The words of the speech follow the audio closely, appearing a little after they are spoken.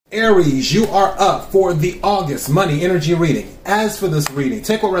Aries, you are up for the August money energy reading. As for this reading,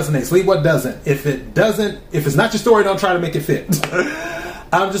 take what resonates, leave what doesn't. If it's not your story, don't try to make it fit.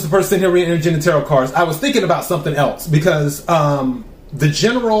 I'm just a person here reading energy and tarot cards. I was thinking about something else because the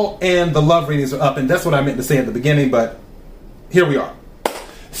general and the love readings are up, and that's what I meant to say at the beginning, but here we are.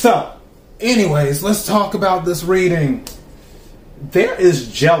 So, anyways, let's talk about this reading. There is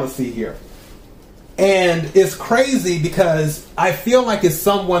jealousy here. And it's crazy because I feel like it's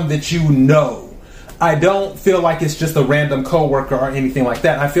someone that you know. I don't feel like it's just a random coworker or anything like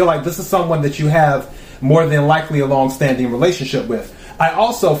that. I feel like this is someone that you have more than likely a long-standing relationship with. I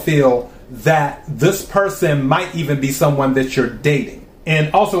also feel that this person might even be someone that you're dating.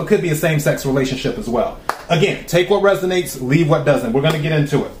 And also it could be a same-sex relationship as well. Again, take what resonates, leave what doesn't. We're going to get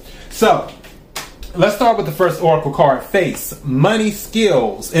into it. So, let's start with the first oracle card. Face, money,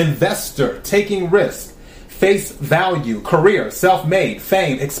 skills, investor, taking risk, face value, career, self-made,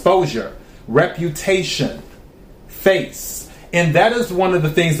 fame, exposure, reputation, face. And that is one of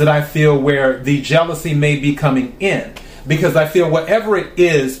the things that I feel where the jealousy may be coming in. Because I feel whatever it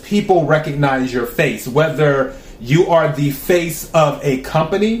is, people recognize your face. Whether you are the face of a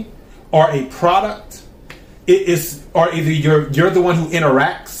company or a product, or either you're the one who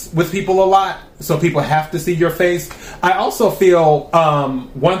interacts with people a lot, so people have to see your face. I also feel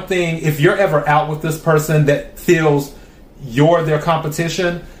one thing, if you're ever out with this person that feels you're their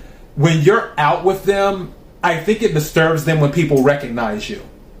competition, when you're out with them, I think it disturbs them when people recognize you.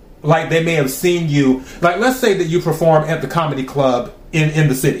 Like they may have seen you, like let's say that you perform at the comedy club in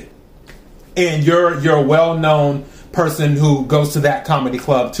the city, and you're a well-known person who goes to that comedy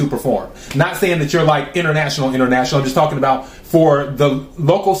club to perform. Not saying that you're like international. I'm just talking about for the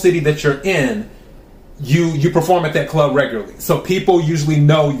local city that you're in, you perform at that club regularly. So people usually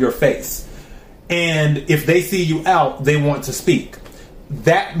know your face. And if they see you out, they want to speak.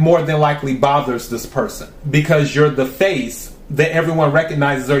 That more than likely bothers this person because you're the face that everyone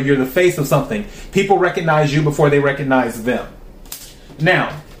recognizes, or you're the face of something. People recognize you before they recognize them.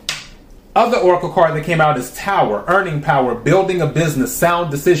 Now, other oracle card that came out is Tower, earning power, building a business,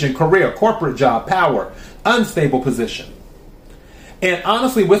 sound decision, career, corporate job, power, unstable position. And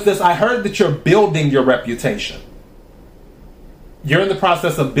honestly, with this, I heard that you're building your reputation. You're in the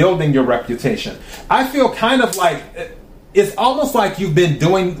process of building your reputation. I feel kind of like, it's almost like you've been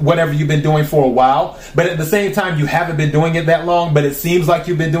doing whatever you've been doing for a while, but at the same time, you haven't been doing it that long, but it seems like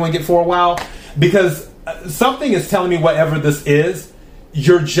you've been doing it for a while, because something is telling me whatever this is,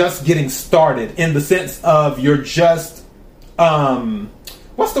 you're just getting started, in the sense of you're just,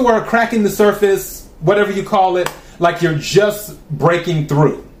 what's the word, cracking the surface, whatever you call it, like you're just breaking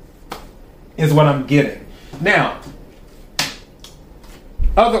through, is what I'm getting. Now,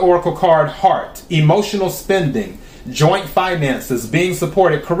 other oracle card, Heart, emotional spending, joint finances, being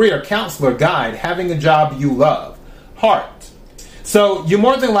supported, career, counselor, guide, having a job you love, Heart. So you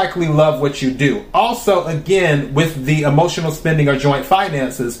more than likely love what you do. Also, again, with the emotional spending or joint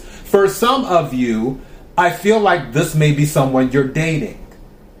finances, for some of you, I feel like this may be someone you're dating.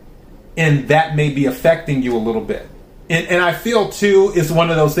 And that may be affecting you a little bit. And I feel, too, it's one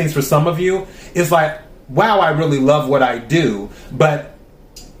of those things for some of you. It's like, wow, I really love what I do. But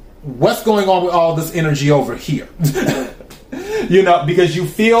what's going on with all this energy over here? You know, because you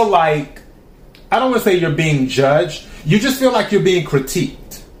feel like, I don't want to say you're being judged. You just feel like you're being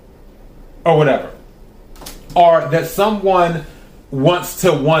critiqued or whatever. Or that someone wants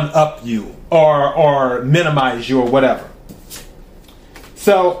to one-up you or minimize you or whatever.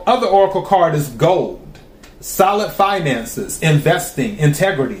 So, other oracle card is Gold. Solid finances, investing,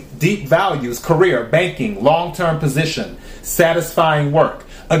 integrity, deep values, career, banking, long-term position, satisfying work.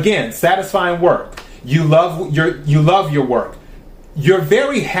 Again, satisfying work. You love your work. You're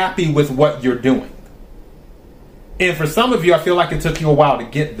very happy with what you're doing. And for some of you, I feel like it took you a while to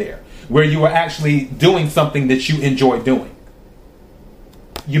get there, where you were actually doing something that you enjoy doing.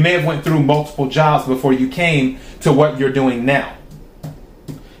 You may have went through multiple jobs before you came to what you're doing now.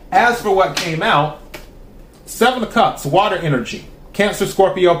 As for what came out, Seven of Cups, water energy, Cancer,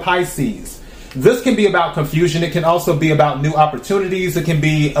 Scorpio, Pisces. This can be about confusion. It can also be about new opportunities. It can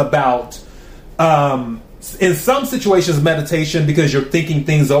be about, in some situations, meditation, because you're thinking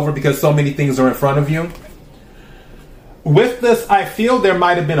things over because so many things are in front of you. With this, I feel there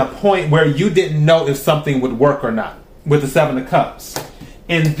might have been a point where you didn't know if something would work or not with the Seven of Cups.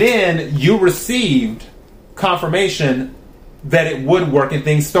 And then you received confirmation that it would work and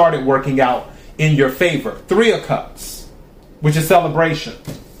things started working out in your favor. Three of Cups, which is celebration,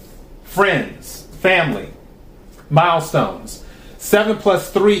 friends, family, milestones. 7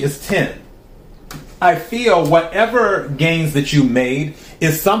 plus 3 is 10. I feel whatever gains that you made,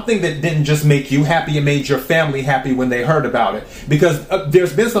 is something that didn't just make you happy, it made your family happy when they heard about it. Because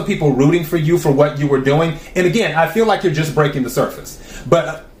there's been some people rooting for you for what you were doing. And again, I feel like you're just breaking the surface.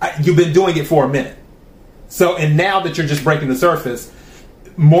 But you've been doing it for a minute. So, and now that you're just breaking the surface,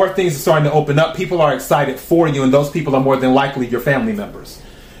 more things are starting to open up. People are excited for you, and those people are more than likely your family members.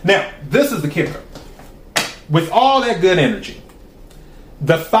 Now, this is the kicker. With all that good energy,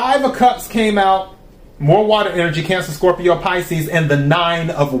 the 5 of Cups came out, more water energy, Cancer, Scorpio, Pisces, and the 9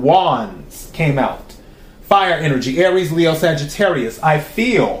 of Wands came out. Fire energy, Aries, Leo, Sagittarius. I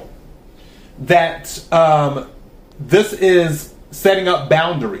feel that this is setting up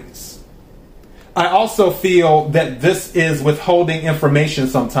boundaries. I also feel that this is withholding information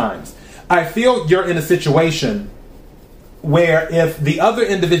sometimes. I feel you're in a situation where if the other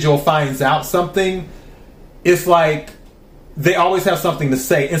individual finds out something, it's like they always have something to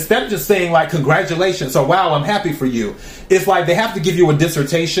say. Instead of just saying like, congratulations, or wow, I'm happy for you. It's like they have to give you a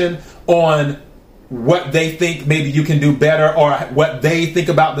dissertation on what they think maybe you can do better, or what they think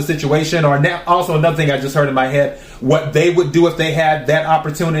about the situation. Or now, also another thing I just heard in my head, what they would do if they had that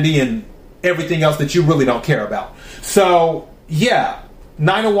opportunity, and everything else that you really don't care about. So yeah,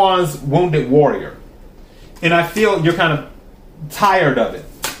 9 of Wands, wounded warrior. And I feel you're kind of tired of it.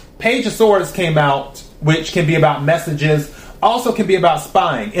 Page of Swords came out, which can be about messages, also can be about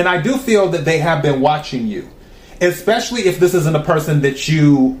spying. And I do feel that they have been watching you, especially if this isn't a person that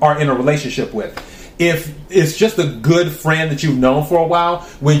you are in a relationship with. If it's just a good friend that you've known for a while,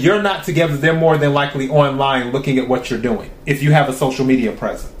 when you're not together, they're more than likely online looking at what you're doing, if you have a social media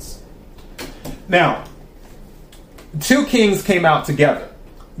presence. Now, 2 kings came out together.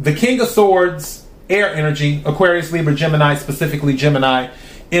 The King of Swords, air energy, Aquarius, Libra, Gemini, specifically Gemini.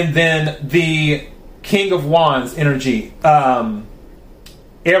 And then the King of Wands energy,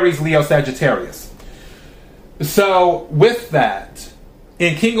 Aries, Leo, Sagittarius. So with that,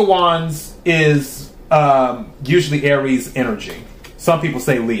 and King of Wands is usually Aries energy. Some people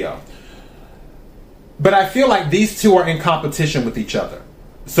say Leo. But I feel like these two are in competition with each other.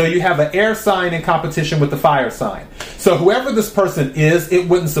 So you have an air sign in competition with the fire sign. So whoever this person is, it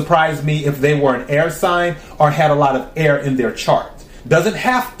wouldn't surprise me if they were an air sign or had a lot of air in their chart. Doesn't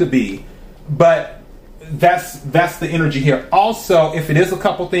have to be, but that's the energy here. Also, if it is a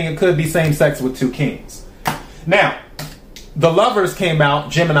couple thing, it could be same sex with 2 kings. Now, the Lovers came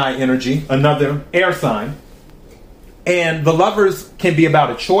out, Gemini energy, another air sign. And the Lovers can be about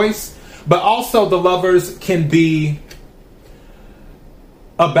a choice, but also the Lovers can be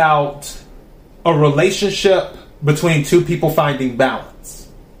about a relationship between 2 people finding balance.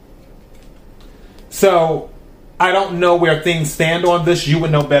 So I don't know where things stand on this. You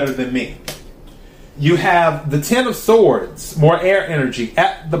would know better than me. You have the 10 of Swords, more air energy,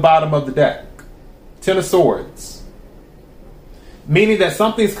 at the bottom of the deck. 10 of Swords. Meaning that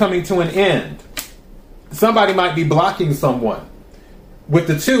something's coming to an end. Somebody might be blocking someone with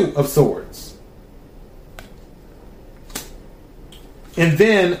the 2 of Swords. And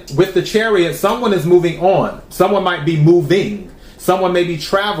then with the Chariot, someone is moving on. Someone might be moving. Someone may be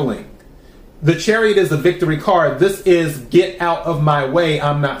traveling. The Chariot is a victory card. This is get out of my way.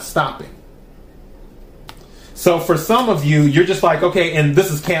 I'm not stopping. So for some of you, you're just like, okay, and this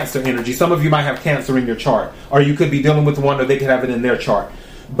is Cancer energy. Some of you might have Cancer in your chart, or you could be dealing with one, or they could have it in their chart.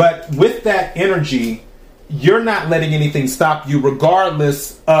 But with that energy, you're not letting anything stop you,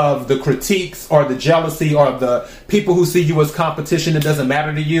 regardless of the critiques or the jealousy or the people who see you as competition. It doesn't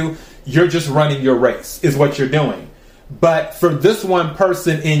matter to you. You're just running your race is what you're doing. But for this one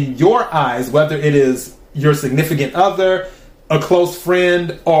person, in your eyes, whether it is your significant other, a close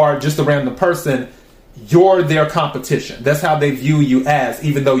friend, or just a random person, you're their competition. That's how they view you as,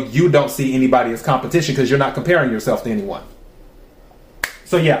 even though you don't see anybody as competition because you're not comparing yourself to anyone.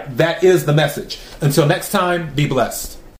 So yeah, that is the message. Until next time, be blessed.